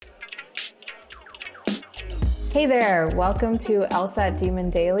Hey there, welcome to LSAT Demon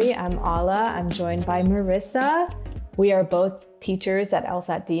Daily. I'm Ala. I'm joined by Marissa. We are both teachers at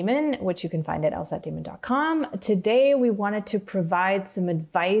LSAT Demon, which you can find at lsatdemon.com. Today, we wanted to provide some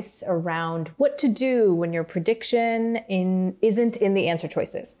advice around what to do when your prediction isn't in the answer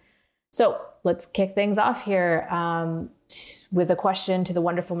choices. So let's kick things off here with a question to the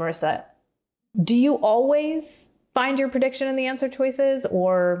wonderful Marissa. Do you always find your prediction in the answer choices,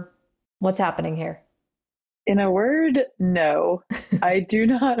 or what's happening here? In a word, no. I do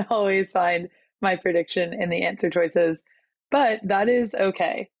not always find my prediction in the answer choices, but that is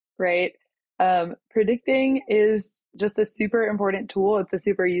okay, right? Predicting is just a super important tool. It's a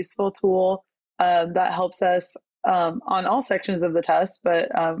super useful tool that helps us on all sections of the test, but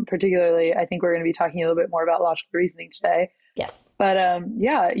particularly, I think we're going to be talking a little bit more about logical reasoning today. Yes. But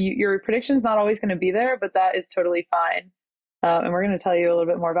your prediction's not always going to be there, but that is totally fine. And we're going to tell you a little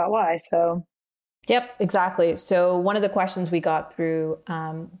bit more about why. So. Yep, exactly. So one of the questions we got through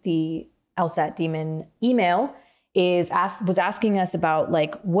the LSAT Demon email was asking us about,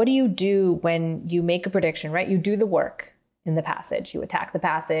 like, what do you do when you make a prediction, right? You do the work in the passage, you attack the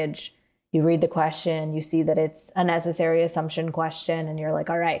passage, you read the question, you see that it's a necessary assumption question, and you're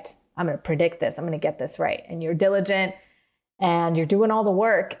like, all right, I'm going to predict this, I'm going to get this right. And you're diligent and you're doing all the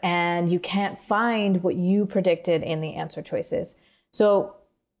work and you can't find what you predicted in the answer choices. So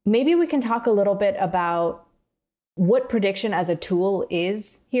maybe we can talk a little bit about what prediction as a tool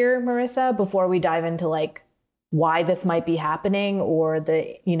is here, Marissa, before we dive into like why this might be happening, or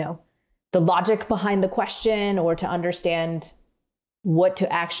the logic behind the question, or to understand what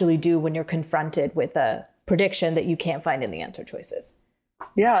to actually do when you're confronted with a prediction that you can't find in the answer choices.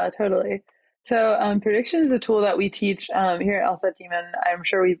 Yeah, totally. So prediction is a tool that we teach here at LSAT Demon. I'm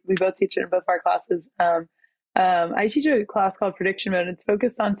sure we both teach it in both of our classes. I teach a class called Prediction Mode. It's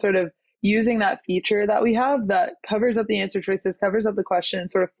focused on sort of using that feature that we have that covers up the answer choices, covers up the question, and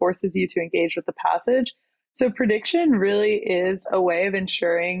sort of forces you to engage with the passage. So prediction really is a way of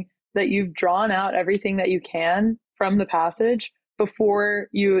ensuring that you've drawn out everything that you can from the passage before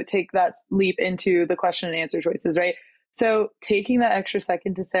you take that leap into the question and answer choices, right? So taking that extra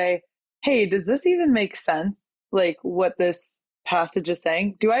second to say, hey, does this even make sense? Like what this passage is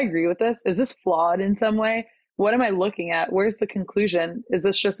saying? Do I agree with this? Is this flawed in some way? What am I looking at? Where's the conclusion? Is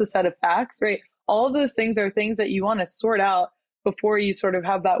this just a set of facts, right? All of those things are things that you want to sort out before you sort of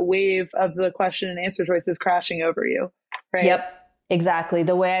have that wave of the question and answer choices crashing over you, right? Yep, exactly.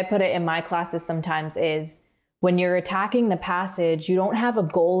 The way I put it in my classes sometimes is when you're attacking the passage, you don't have a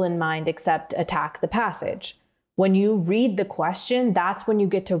goal in mind except attack the passage. When you read the question, that's when you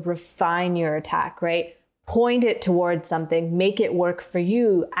get to refine your attack, right? Point it towards something, make it work for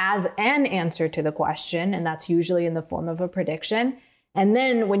you as an answer to the question. And that's usually in the form of a prediction. And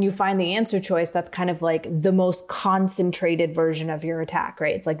then when you find the answer choice, that's kind of like the most concentrated version of your attack,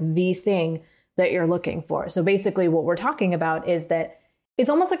 right? It's like the thing that you're looking for. So basically what we're talking about is that it's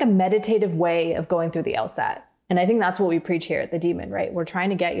almost like a meditative way of going through the LSAT. And I think that's what we preach here at the Demon, right? We're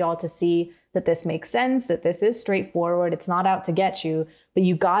trying to get y'all to see that this makes sense, that this is straightforward. It's not out to get you, but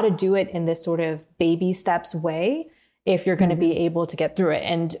you got to do it in this sort of baby steps way if you're going to be able to get through it.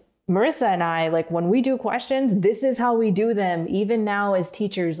 And Marissa and I, like when we do questions, this is how we do them. Even now as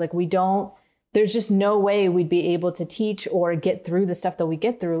teachers, like there's just no way we'd be able to teach or get through the stuff that we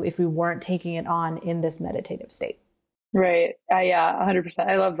get through if we weren't taking it on in this meditative state. Right. Yeah, 100%.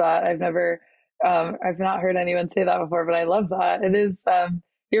 I love that. I've not heard anyone say that before, but I love that. It is,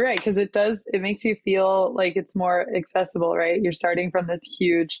 you're right, because it makes you feel like it's more accessible, right? You're starting from this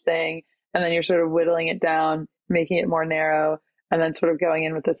huge thing and then you're sort of whittling it down, making it more narrow, and then sort of going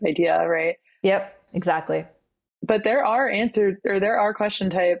in with this idea, right? Yep, exactly. But there are question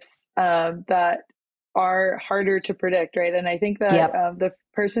types that are harder to predict, right? And I think that the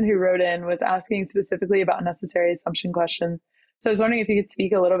person who wrote in was asking specifically about necessary assumption questions. So I was wondering if you could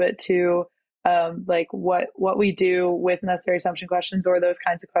speak a little bit to like what we do with necessary assumption questions, or those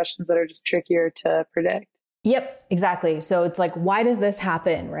kinds of questions that are just trickier to predict. Yep, exactly. So it's like, why does this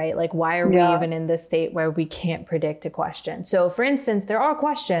happen, right? Like, why are we even in this state where we can't predict a question? So for instance, there are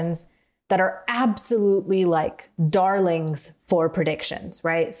questions that are absolutely like darlings for predictions,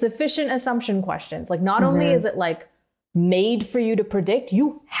 right? Sufficient assumption questions. Like not only is it like made for you to predict,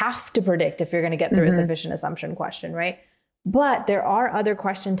 you have to predict if you're going to get through a sufficient assumption question, right? But there are other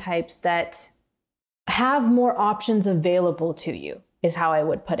question types that have more options available to you, is how I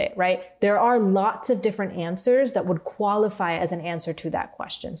would put it, right? There are lots of different answers that would qualify as an answer to that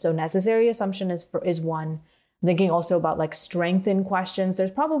question. So necessary assumption is one. I'm thinking also about like strengthen questions.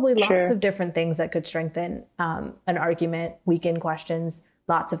 There's probably lots of different things that could strengthen an argument, weaken questions,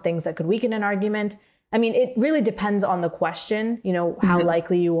 lots of things that could weaken an argument. I mean, it really depends on the question, you know, how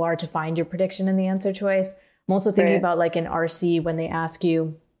likely you are to find your prediction in the answer choice. I'm also thinking about like in RC when they ask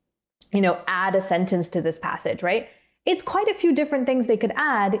you, you know, add a sentence to this passage, right? It's quite a few different things they could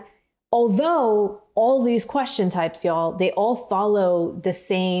add. Although all these question types, y'all, they all follow the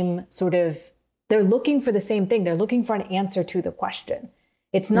same sort of, they're looking for the same thing. They're looking for an answer to the question.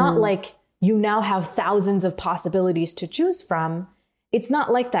 It's not like you now have thousands of possibilities to choose from. It's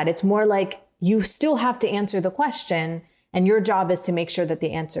not like that. It's more like you still have to answer the question and your job is to make sure that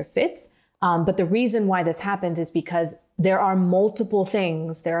the answer fits. But the reason why this happens is because there are multiple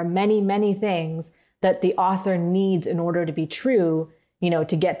things. There are many, many things that the author needs in order to be true, you know,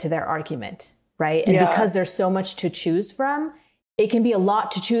 to get to their argument, right? And because there's so much to choose from, it can be a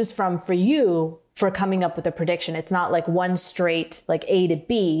lot to choose from for you for coming up with a prediction. It's not like one straight, like A to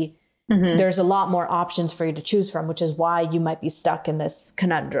B. There's a lot more options for you to choose from, which is why you might be stuck in this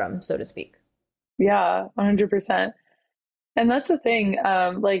conundrum, so to speak. Yeah, 100%. And that's the thing,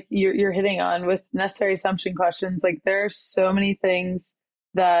 like you're hitting on with necessary assumption questions. Like there are so many things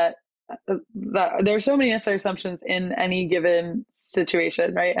that there are so many necessary assumptions in any given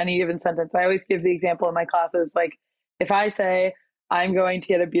situation, right? Any given sentence. I always give the example in my classes, like if I say I'm going to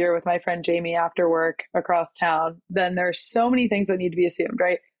get a beer with my friend Jamie after work across town, then there are so many things that need to be assumed,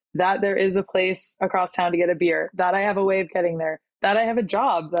 right? That there is a place across town to get a beer, that I have a way of getting there, that I have a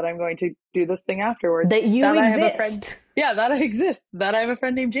job, that I'm going to do this thing afterwards, that you that exist. I have a friend, that I exist, that I have a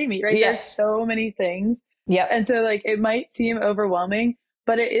friend named Jamie, right? There's so many things. And so like it might seem overwhelming,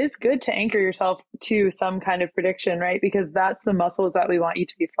 but it is good to anchor yourself to some kind of prediction, right? Because that's the muscles that we want you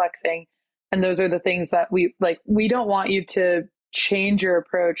to be flexing. And those are the things that we don't want you to change your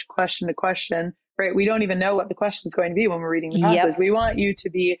approach question to question, right? We don't even know what the question is going to be when we're reading the passage. We want you to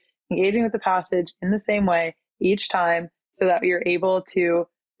be engaging with the passage in the same way each time so that you're able to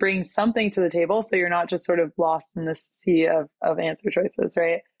bring something to the table. So you're not just sort of lost in this sea of answer choices,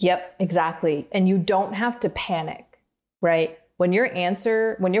 right? Yep, exactly. And you don't have to panic, right? When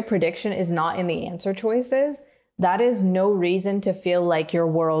your prediction is not in the answer choices, that is no reason to feel like your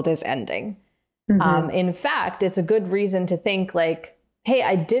world is ending. In fact, it's a good reason to think like, hey,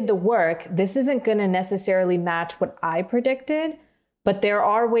 I did the work. This isn't going to necessarily match what I predicted, but there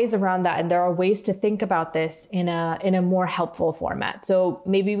are ways around that. And there are ways to think about this in a more helpful format. So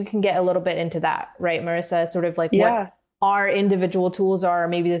maybe we can get a little bit into that, right, Marissa? Sort of like what our individual tools are,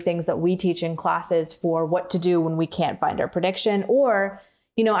 maybe the things that we teach in classes for what to do when we can't find our prediction. Or,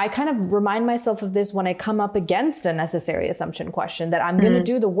 you know, I kind of remind myself of this when I come up against a necessary assumption question, that I'm going to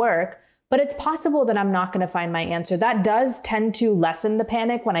do the work, but it's possible that I'm not going to find my answer. That does tend to lessen the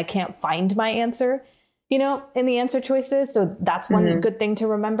panic when I can't find my answer, you know, in the answer choices. So that's one good thing to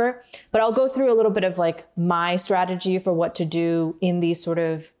remember. But I'll go through a little bit of like my strategy for what to do in these sort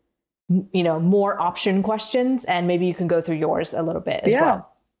of, you know, more option questions. And maybe you can go through yours a little bit as well.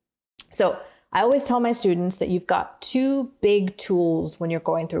 So I always tell my students that you've got two big tools when you're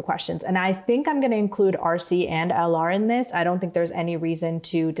going through questions. And I think I'm going to include RC and LR in this. I don't think there's any reason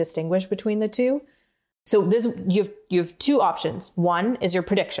to distinguish between the two. So you have two options. One is your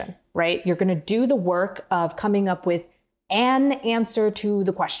prediction, right? You're going to do the work of coming up with an answer to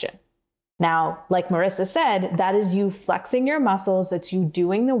the question. Now, like Marissa said, that is you flexing your muscles. It's you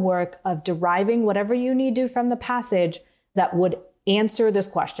doing the work of deriving whatever you need to from the passage that would answer this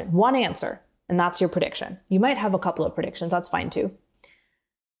question. One answer. And that's your prediction. You might have a couple of predictions. That's fine too.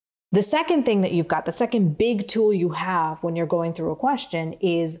 The second thing that you've got, the second big tool you have when you're going through a question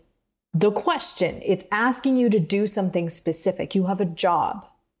is the question. It's asking you to do something specific. You have a job,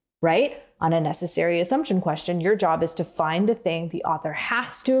 right? On a necessary assumption question, your job is to find the thing the author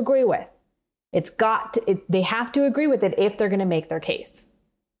has to agree with. They have to agree with it if they're going to make their case,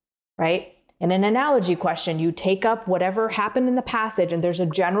 right? In an analogy question, you take up whatever happened in the passage and there's a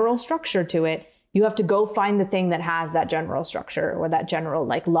general structure to it. You have to go find the thing that has that general structure or that general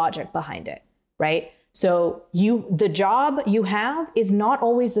like logic behind it, right? So the job you have is not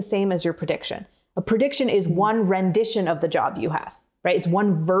always the same as your prediction. A prediction is one rendition of the job you have, right? It's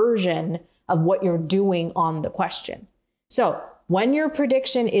one version of what you're doing on the question. So when your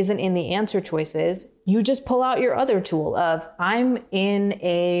prediction isn't in the answer choices, you just pull out your other tool of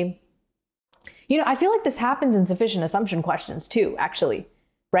I feel like this happens in sufficient assumption questions too, actually,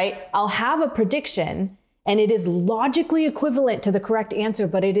 right? I'll have a prediction and it is logically equivalent to the correct answer,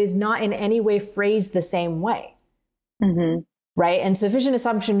 but it is not in any way phrased the same way, right? And sufficient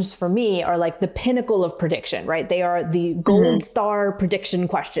assumptions for me are like the pinnacle of prediction, right? They are the gold star prediction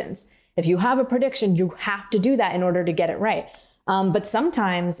questions. If you have a prediction, you have to do that in order to get it right. But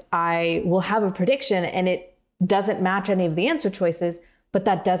sometimes I will have a prediction and it doesn't match any of the answer choices, but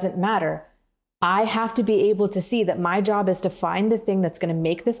that doesn't matter. I have to be able to see that my job is to find the thing that's going to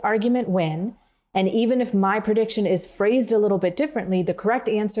make this argument win. And even if my prediction is phrased a little bit differently, the correct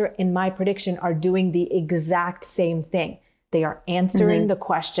answer and my prediction are doing the exact same thing. They are answering the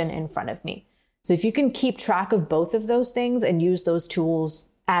question in front of me. So if you can keep track of both of those things and use those tools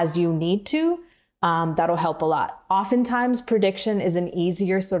as you need to, that'll help a lot. Oftentimes, prediction is an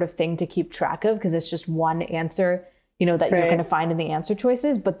easier sort of thing to keep track of because it's just one answer, that you're going to find in the answer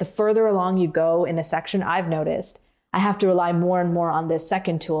choices. But the further along you go in a section, I've noticed I have to rely more and more on this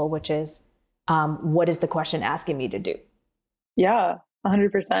second tool, which is what is the question asking me to do? Yeah,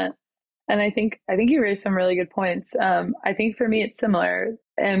 100%. And I think you raised some really good points. I think for me, it's similar.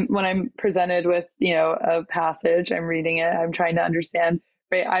 And when I'm presented with, a passage, I'm reading it, I'm trying to understand,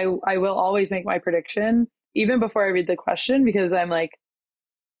 right? I will always make my prediction even before I read the question, because I'm like,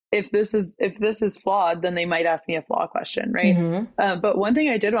 if this is flawed, then they might ask me a flaw question, right? But one thing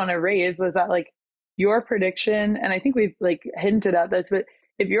I did want to raise was that like your prediction, and I think we've like hinted at this, but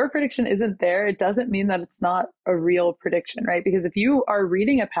if your prediction isn't there, it doesn't mean that it's not a real prediction, right? Because if you are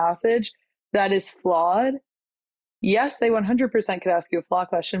reading a passage that is flawed, yes, they 100% could ask you a flaw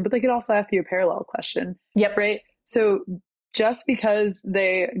question, but they could also ask you a parallel question. Yep. Right. So just because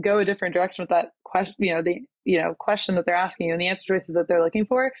they go a different direction with that question, question that they're asking you and the answer choices that they're looking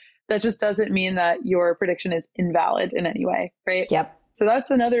for, that just doesn't mean that your prediction is invalid in any way. Right. Yep. So that's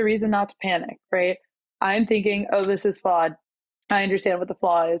another reason not to panic. Right. I'm thinking, oh, this is flawed. I understand what the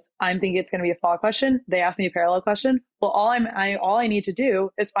flaw is. I'm thinking it's going to be a flaw question. They ask me a parallel question. Well, all I need to do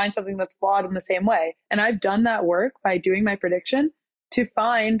is find something that's flawed in the same way. And I've done that work by doing my prediction to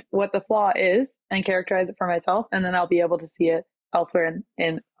find what the flaw is and characterize it for myself. And then I'll be able to see it elsewhere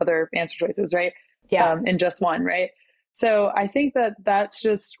in other answer choices, right? Yeah. In just one, right? So I think that that's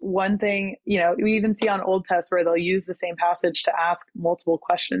just one thing, we even see on old tests where they'll use the same passage to ask multiple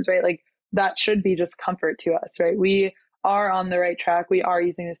questions, right? Like that should be just comfort to us, right? We are on the right track. We are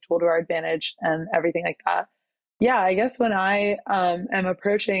using this tool to our advantage and everything like that. Yeah, I guess when I am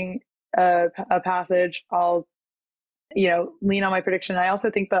approaching a passage, I'll, lean on my prediction. I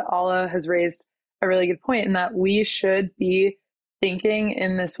also think that Ala has raised a really good point in that we should be thinking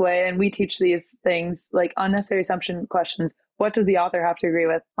in this way. And we teach these things like unnecessary assumption questions. What does the author have to agree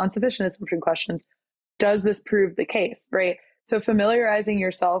with? On sufficient assumption questions, does this prove the case, right? So familiarizing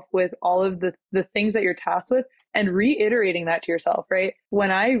yourself with all of the things that you're tasked with and reiterating that to yourself, right?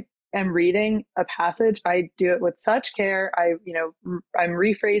 When I am reading a passage, I do it with such care. I'm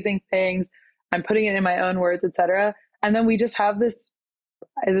rephrasing things, I'm putting it in my own words, etc. And then we just have this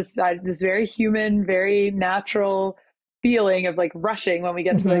very human, very natural feeling of like rushing when we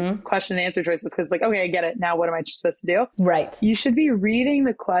get to the question and answer choices. Cause like, okay, I get it. Now what am I supposed to do? Right. You should be reading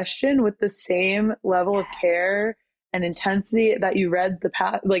the question with the same level of care and intensity that you read the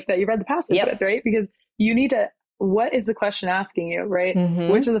passage with, right? Because you need to, what is the question asking you, right?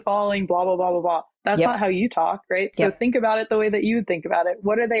 Which of the following, blah, blah, blah, blah, blah. That's not how you talk, right? So think about it the way that you would think about it.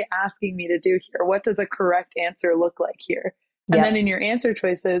 What are they asking me to do here? What does a correct answer look like here? And then in your answer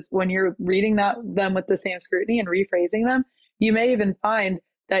choices, when you're reading them with the same scrutiny and rephrasing them, you may even find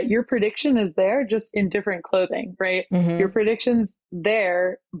that your prediction is there just in different clothing, right? Your prediction's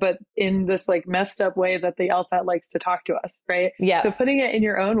there, but in this like messed up way that the LSAT likes to talk to us, right? Yeah. So putting it in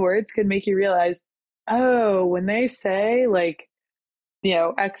your own words could make you realize, oh, when they say like,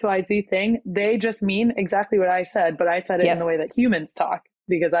 XYZ thing, they just mean exactly what I said, but I said it in the way that humans talk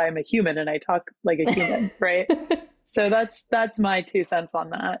because I am a human and I talk like a human, right? So that's my 2 cents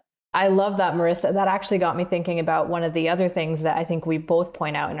on that. I love that, Marissa. That actually got me thinking about one of the other things that I think we both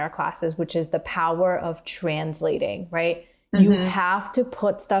point out in our classes, which is the power of translating, right? You have to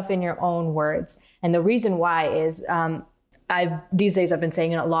put stuff in your own words. And the reason why is these days I've been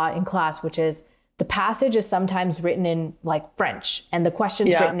saying it a lot in class, which is the passage is sometimes written in like French and the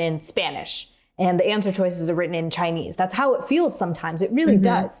question's written in Spanish and the answer choices are written in Chinese. That's how it feels sometimes. It really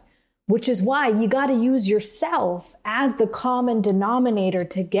does. Which is why you got to use yourself as the common denominator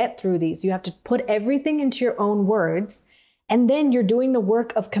to get through these. You have to put everything into your own words. And then you're doing the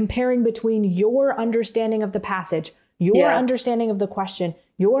work of comparing between your understanding of the passage, your understanding of the question,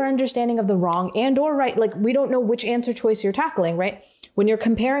 your understanding of the wrong and or right. Like we don't know which answer choice you're tackling, right? When you're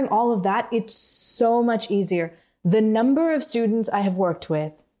comparing all of that, it's so much easier. The number of students I have worked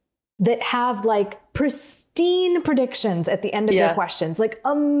with that have like pristine predictions at the end of their questions, like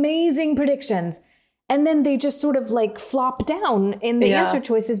amazing predictions. And then they just sort of like flop down in the answer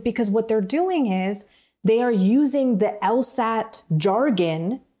choices because what they're doing is they are using the LSAT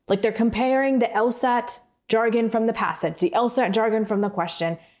jargon, like they're comparing the LSAT jargon from the passage, the LSAT jargon from the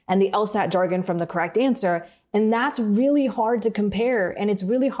question, and the LSAT jargon from the correct answer. And that's really hard to compare. And it's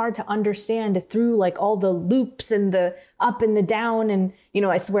really hard to understand through like all the loops and the up and the down. And,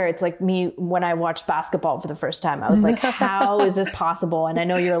 I swear it's like me when I watched basketball for the first time. I was like, how is this possible? And I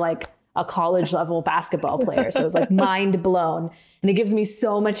know you're like a college level basketball player. So it was like mind blown. And it gives me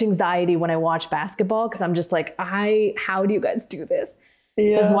so much anxiety when I watch basketball because I'm just like, how do you guys do this?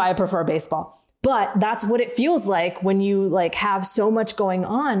 Yeah. This is why I prefer baseball. But that's what it feels like when you like have so much going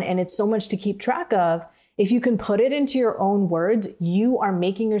on and it's so much to keep track of. If you can put it into your own words, you are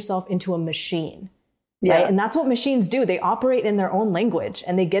making yourself into a machine, right? And that's what machines do. They operate in their own language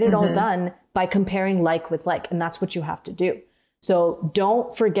and they get it all done by comparing like with like. And that's what you have to do. So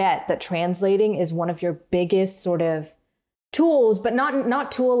don't forget that translating is one of your biggest sort of tools, but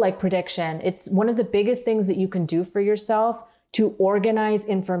not tool like prediction. It's one of the biggest things that you can do for yourself to organize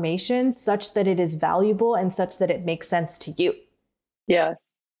information such that it is valuable and such that it makes sense to you. Yes.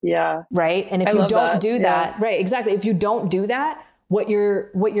 Yeah. Right. And if you don't do that, right, exactly. If you don't do that, what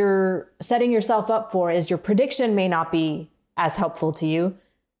you're setting yourself up for is your prediction may not be as helpful to you.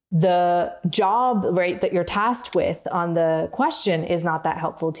 The job, right, that you're tasked with on the question is not that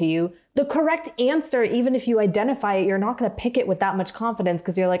helpful to you. The correct answer, even if you identify it, you're not going to pick it with that much confidence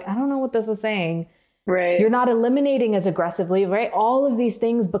because you're like, I don't know what this is saying. Right. You're not eliminating as aggressively, right? All of these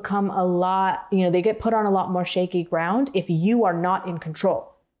things become a lot, they get put on a lot more shaky ground if you are not in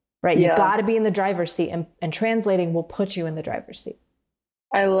control, right? You got to be in the driver's seat and translating will put you in the driver's seat.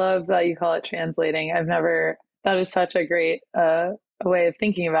 I love that you call it translating. That is such a great way of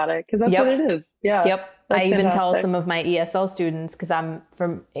thinking about it because that's what it is. Yeah. Yep. I even tell some of my ESL students, because I'm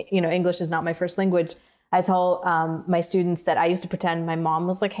from, English is not my first language. I tell my students that I used to pretend my mom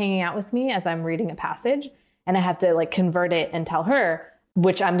was like hanging out with me as I'm reading a passage and I have to like convert it and tell her,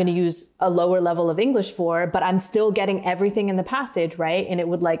 which I'm going to use a lower level of English for, but I'm still getting everything in the passage, right? And it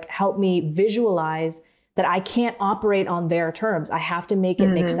would like help me visualize that I can't operate on their terms. I have to make it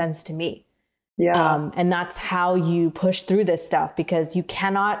make sense to me. Yeah. And that's how you push through this stuff because you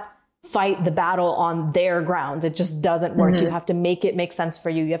cannot fight the battle on their grounds. It just doesn't work. You have to make it make sense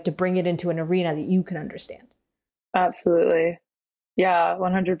for you. You have to bring it into an arena that you can understand. Absolutely. Yeah,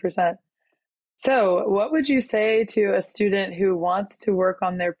 100%. So what would you say to a student who wants to work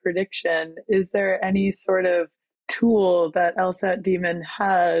on their prediction? Is there any sort of tool that LSAT Demon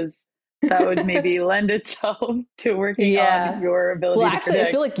has that would maybe lend itself to working on your ability to predict?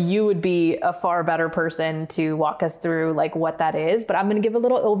 I feel like you would be a far better person to walk us through like what that is, but I'm going to give a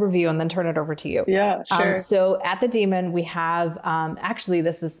little overview and then turn it over to you. Yeah, sure. So at the Demon, we have, I'm going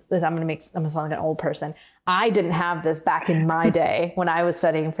to sound like an old person. I didn't have this back in my day when I was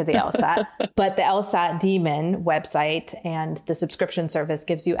studying for the LSAT, but the LSAT Demon website and the subscription service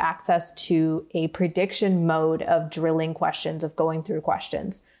gives you access to a prediction mode of drilling questions, of going through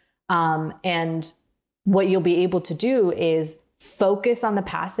questions. And what you'll be able to do is focus on the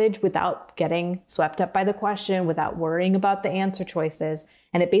passage without getting swept up by the question, without worrying about the answer choices.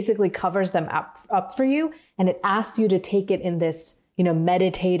 And it basically covers them up for you. And it asks you to take it in this,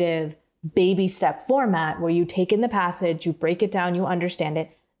 meditative baby step format where you take in the passage, you break it down, you understand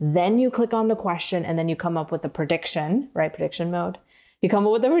it, then you click on the question and then you come up with a prediction, right? Prediction mode. You come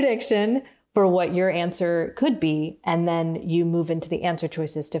up with a prediction for what your answer could be. And then you move into the answer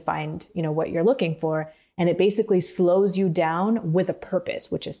choices to find, what you're looking for. And it basically slows you down with a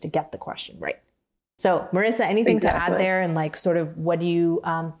purpose, which is to get the question right. So Marissa, anything to add there? And like, sort of what do you,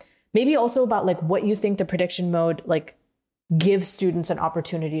 maybe also about like what you think the prediction mode, like gives students an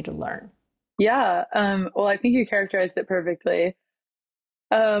opportunity to learn? Yeah. Well, I think you characterized it perfectly.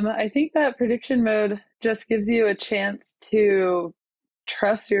 I think that prediction mode just gives you a chance to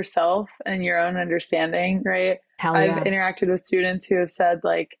trust yourself and your own understanding, right? I've interacted with students who have said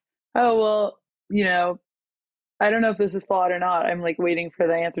like, oh, well, I don't know if this is flawed or not. I'm like waiting for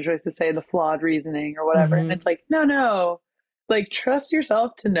the answer choice to say the flawed reasoning or whatever. And it's like, no, like trust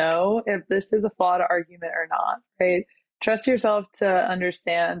yourself to know if this is a flawed argument or not, right? Trust yourself to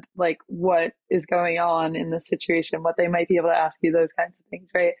understand like what is going on in the situation, what they might be able to ask you, those kinds of things,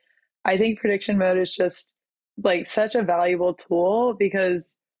 right? I think prediction mode is just like such a valuable tool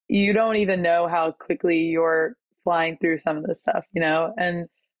because you don't even know how quickly you're flying through some of this stuff, and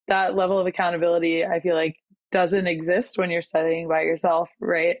that level of accountability, I feel like doesn't exist when you're studying by yourself.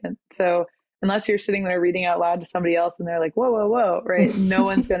 Right. And so unless you're sitting there reading out loud to somebody else and they're like, whoa, right. No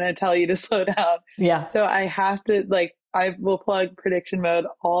one's going to tell you to slow down. Yeah. So I have to I will plug prediction mode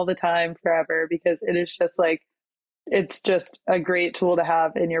all the time forever because it is just like, it's just a great tool to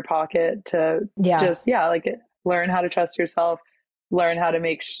have in your pocket to learn how to trust yourself, learn how to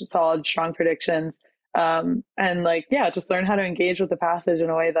make solid, strong predictions. And like, yeah, just learn how to engage with the passage in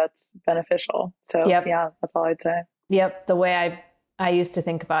a way that's beneficial. So Yep. yeah, that's all I'd say. Yep. The way I used to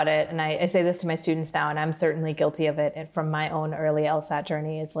think about it, and I say this to my students now, and I'm certainly guilty of it and from my own early LSAT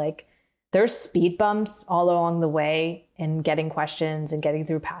journey, is like there's speed bumps all along the way in getting questions and getting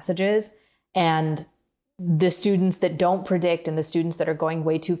through passages. And the students that don't predict and the students that are going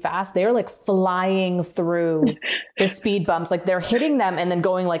way too fast, they're like flying through the speed bumps. Like they're hitting them and then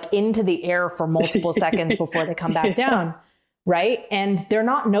going like into the air for multiple seconds before they come back down. Right. And they're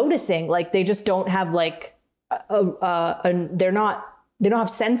not noticing, like they just don't have like, they don't have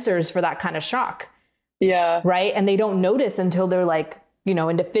sensors for that kind of shock. Yeah. Right. And they don't notice until they're like, you know,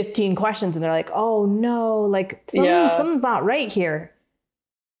 into 15 questions and they're like, oh no, like something's not right here.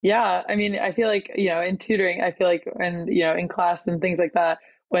 Yeah. I mean, I feel like, you know, in tutoring, I feel like, and, you know, in class and things like that,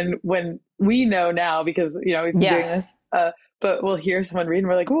 when we know now, because, you know, we've been doing this, but we'll hear someone read and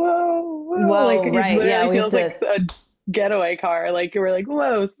we're like, whoa, like it literally feels like a getaway car. Like we're like,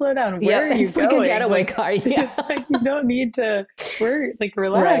 whoa, slow down. Where are you going? Like a getaway car. Yeah. It's like, you don't need to like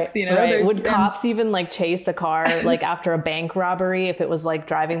relax, right, you know? Right. Would cops even like chase a car like after a bank robbery if it was like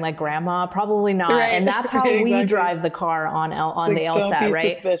driving like grandma? Probably not. Right. And that's how we drive the car on like, the LSAT,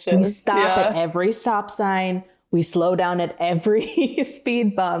 right? Suspicious. We stop at every stop sign. We slow down at every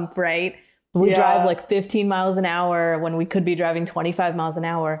speed bump, right? We drive like 15 miles an hour when we could be driving 25 miles an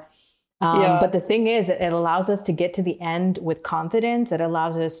hour. But the thing is, it allows us to get to the end with confidence. It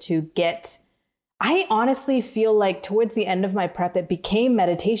allows us to I honestly feel like towards the end of my prep, it became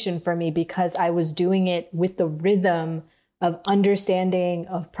meditation for me because I was doing it with the rhythm of understanding,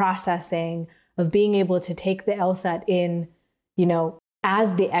 of processing, of being able to take the LSAT in, you know,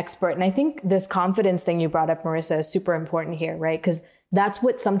 as the expert. And I think this confidence thing you brought up, Marissa, is super important here, right? Because that's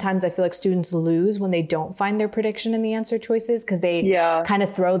what sometimes I feel like students lose when they don't find their prediction in the answer choices, because they kind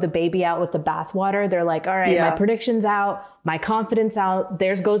of throw the baby out with the bathwater. They're like, all right, my prediction's out, my confidence out,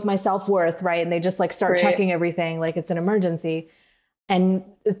 there goes my self-worth, right? And they just like start checking everything like it's an emergency. And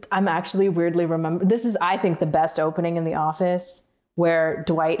I'm actually weirdly this is, I think, the best opening in The Office, where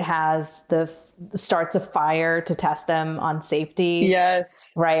Dwight has starts a fire to test them on safety.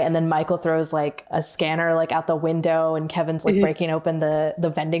 Yes. Right. And then Michael throws like a scanner like out the window and Kevin's like breaking open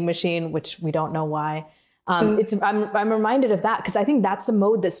the vending machine, which we don't know why. I'm reminded of that because I think that's the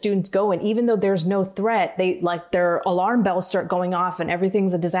mode that students go in. Even though there's no threat, they like their alarm bells start going off and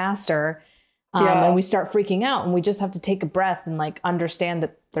everything's a disaster. And we start freaking out, and we just have to take a breath and like understand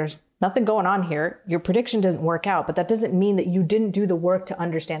that there's nothing going on here. Your prediction doesn't work out, but that doesn't mean that you didn't do the work to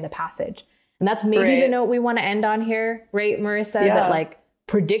understand the passage. And that's maybe the note we want to end on here, right, Marissa? That like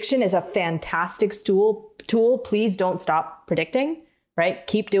prediction is a fantastic tool. Please don't stop predicting, right?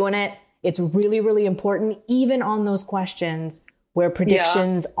 Keep doing it. It's really, really important, even on those questions where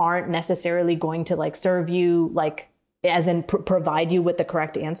predictions aren't necessarily going to like serve you, like as in provide you with the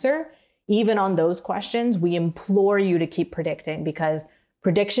correct answer. Even on those questions, we implore you to keep predicting, because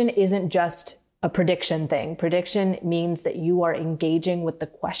prediction isn't just a prediction thing. Prediction means that you are engaging with the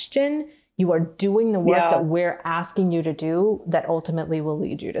question. You are doing the work that we're asking you to do that ultimately will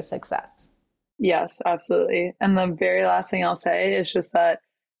lead you to success. Yes, absolutely. And the very last thing I'll say is just that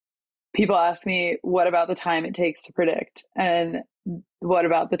people ask me, what about the time it takes to predict? And what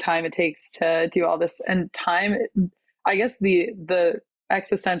about the time it takes to do all this? And time, I guess the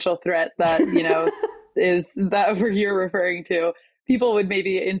existential threat that, you know, is that you're referring to, people would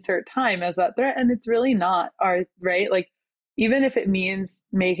maybe insert time as that threat, and it's really not right. Like, even if it means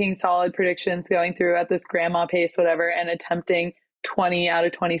making solid predictions, going through at this grandma pace, whatever, and attempting 20 out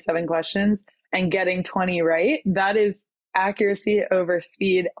of 27 questions and getting 20 right, that is accuracy over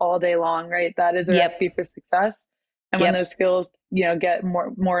speed all day long, right? That is a recipe for success. And when those skills, you know, get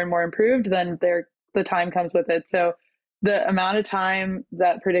more and more improved, then the time comes with it. So the amount of time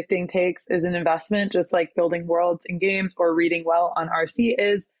that predicting takes is an investment, just like building worlds in games or reading well on RC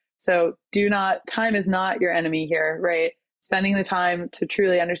is. So time is not your enemy here, right? Spending the time to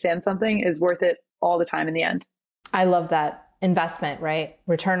truly understand something is worth it all the time in the end. I love that. Investment, right?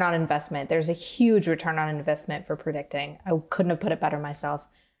 Return on investment. There's a huge return on investment for predicting. I couldn't have put it better myself.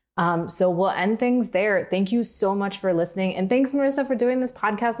 So we'll end things there. Thank you so much for listening. And thanks, Marissa, for doing this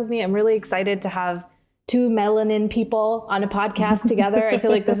podcast with me. I'm really excited to have two melanin people on a podcast together. I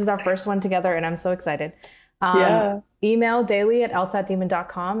feel like this is our first one together, and I'm so excited. Email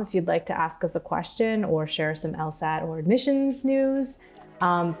daily@lsatdemon.com if you'd like to ask us a question or share some LSAT or admissions news.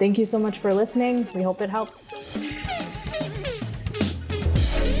 Thank you so much for listening. We hope it helped.